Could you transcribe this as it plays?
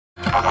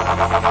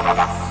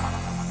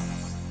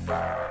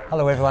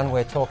Hello everyone,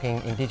 we're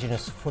talking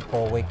Indigenous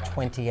Football Week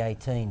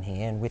 2018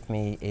 here, and with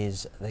me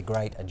is the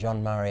great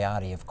John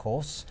Moriarty, of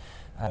course.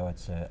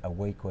 It's a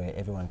week where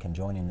everyone can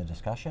join in the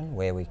discussion,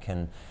 where we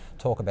can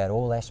talk about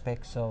all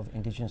aspects of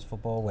Indigenous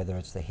football, whether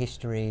it's the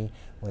history,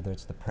 whether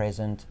it's the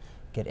present,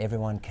 get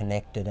everyone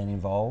connected and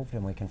involved,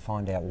 and we can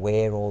find out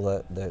where all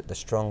the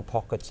strong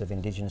pockets of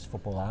Indigenous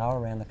football are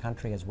around the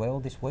country as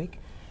well this week.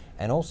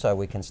 And also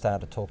we can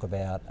start to talk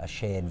about a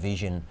shared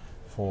vision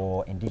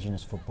for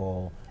Indigenous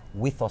football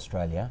with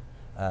Australia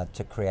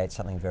to create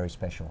something very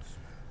special.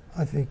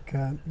 I think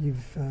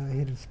you've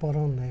hit it spot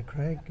on there,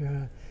 Craig.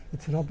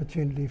 It's an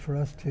opportunity for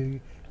us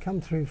to come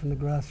through from the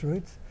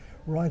grassroots,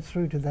 right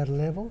through to that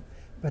level,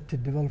 but to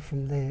develop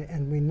from there.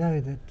 And we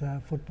know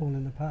that football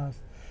in the past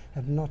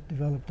have not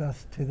developed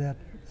us to that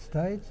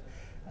stage.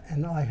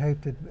 And I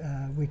hope that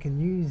we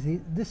can use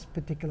this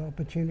particular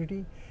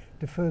opportunity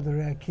to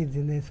further our kids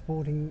in their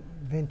sporting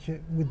venture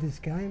with this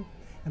game,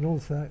 and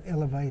also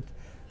elevate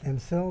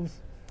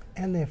themselves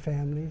and their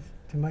families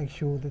to make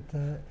sure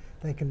that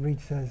they can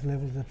reach those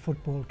levels that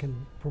football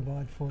can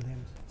provide for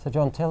them. So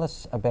John, tell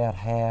us about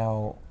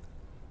how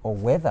or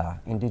whether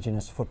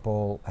Indigenous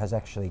football has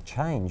actually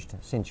changed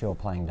since your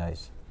playing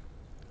days.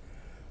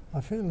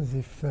 I feel as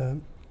if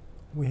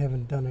we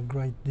haven't done a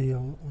great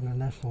deal on a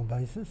national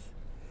basis,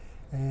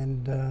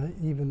 and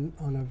even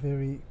on a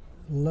very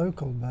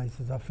local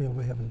basis I feel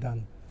we haven't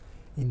done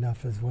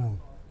enough as well.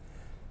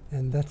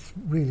 And that's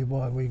really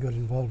why we got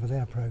involved with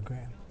our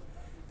program.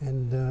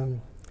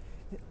 And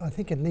I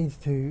think it needs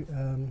to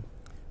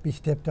be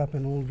stepped up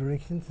in all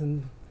directions,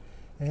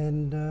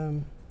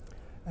 and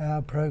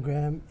our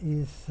program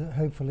is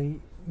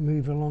hopefully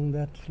move along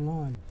that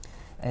line.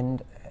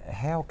 And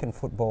how can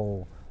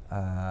football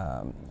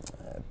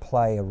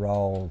play a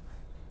role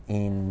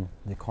in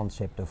the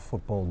concept of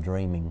football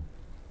dreaming?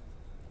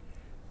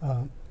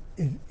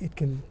 It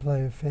can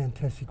play a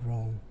fantastic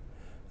role.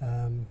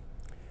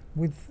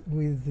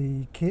 With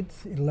the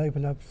kids, it'll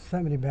open up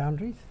so many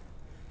boundaries,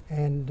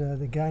 and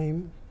the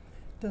game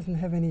doesn't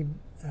have any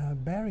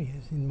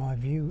barriers, in my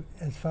view,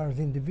 as far as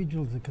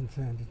individuals are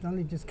concerned. It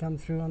only just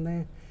comes through on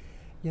their,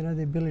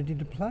 the ability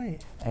to play.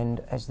 And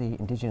as the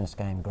Indigenous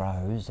game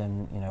grows,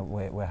 and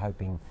we're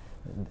hoping,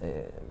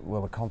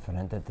 we're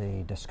confident that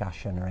the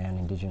discussion around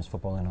Indigenous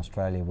football in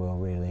Australia will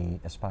really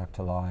spark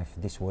to life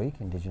this week,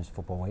 Indigenous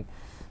Football Week.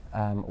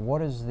 What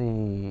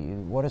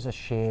does a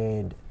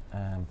shared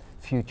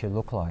future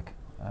look like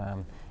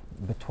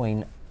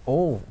between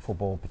all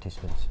football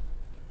participants?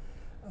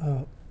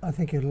 I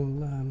think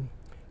it'll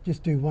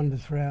just do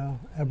wonders for our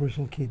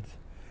Aboriginal kids.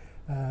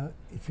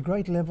 It's a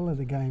great level of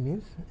the game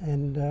is,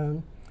 and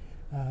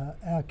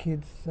our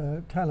kids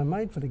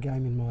tailor-made for the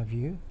game, in my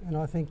view, and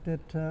I think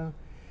that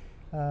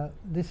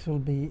this will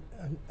be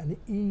an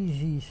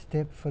easy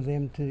step for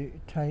them to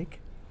take,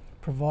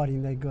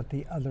 providing they've got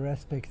the other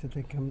aspects that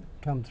they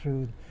come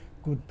through,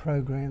 good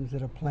programs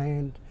that are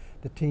planned,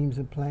 the teams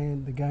are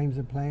planned, the games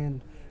are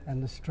planned,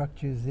 and the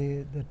structures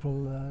there that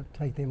will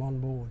take them on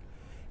board.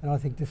 And I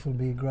think this will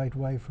be a great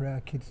way for our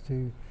kids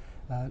to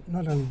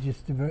not only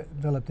just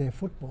develop their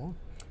football,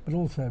 but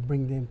also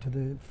bring them to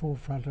the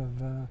forefront of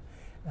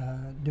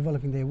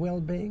developing their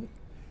well-being,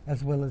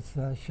 as well as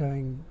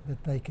showing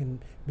that they can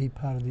be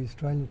part of the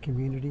Australian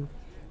community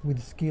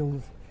with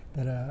skills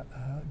that are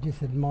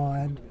just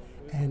admired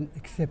and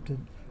accepted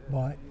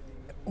by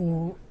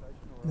all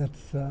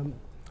that's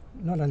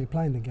not only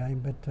playing the game,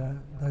 but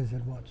those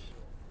that watch.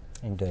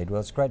 Indeed. Well,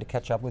 it's great to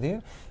catch up with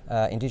you.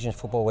 Indigenous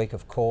Football Week,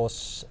 of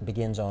course,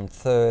 begins on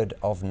 3rd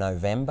of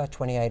November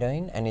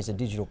 2018 and is a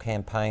digital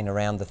campaign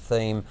around the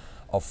theme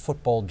of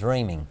football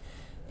dreaming,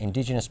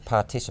 Indigenous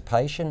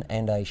participation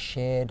and a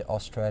shared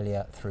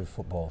Australia through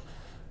football.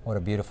 What a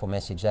beautiful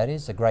message that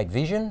is, a great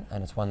vision,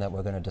 and it's one that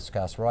we're going to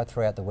discuss right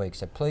throughout the week,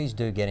 so please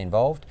do get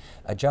involved.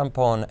 Jump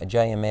on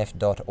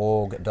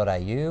jmf.org.au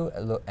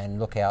and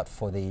look out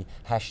for the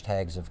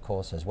hashtags, of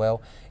course, as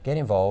well. Get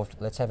involved,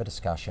 let's have a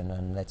discussion,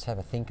 and let's have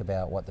a think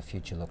about what the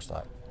future looks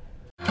like.